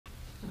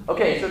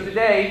Okay, so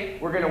today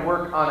we're going to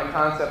work on a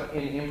concept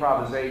in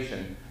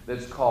improvisation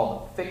that's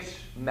called fixed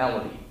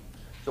melody.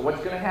 So what's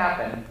going to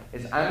happen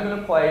is I'm going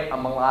to play a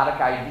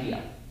melodic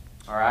idea,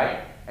 all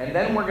right? And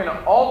then we're going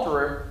to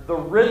alter the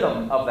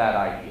rhythm of that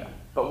idea,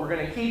 but we're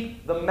going to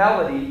keep the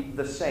melody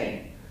the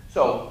same.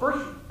 So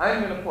first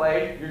I'm going to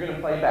play, you're going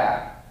to play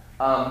back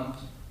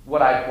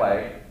what I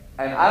play,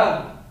 and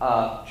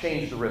I'll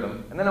change the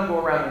rhythm, and then I'll go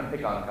around and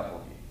pick on a couple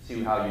of you,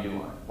 see how you do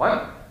on it.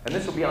 One, and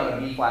this will be on a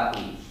B-flat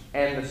blues,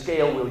 and the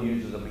scale we'll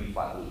use is a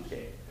B-flat blues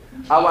scale.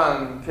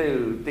 1,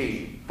 2,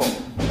 3, 4.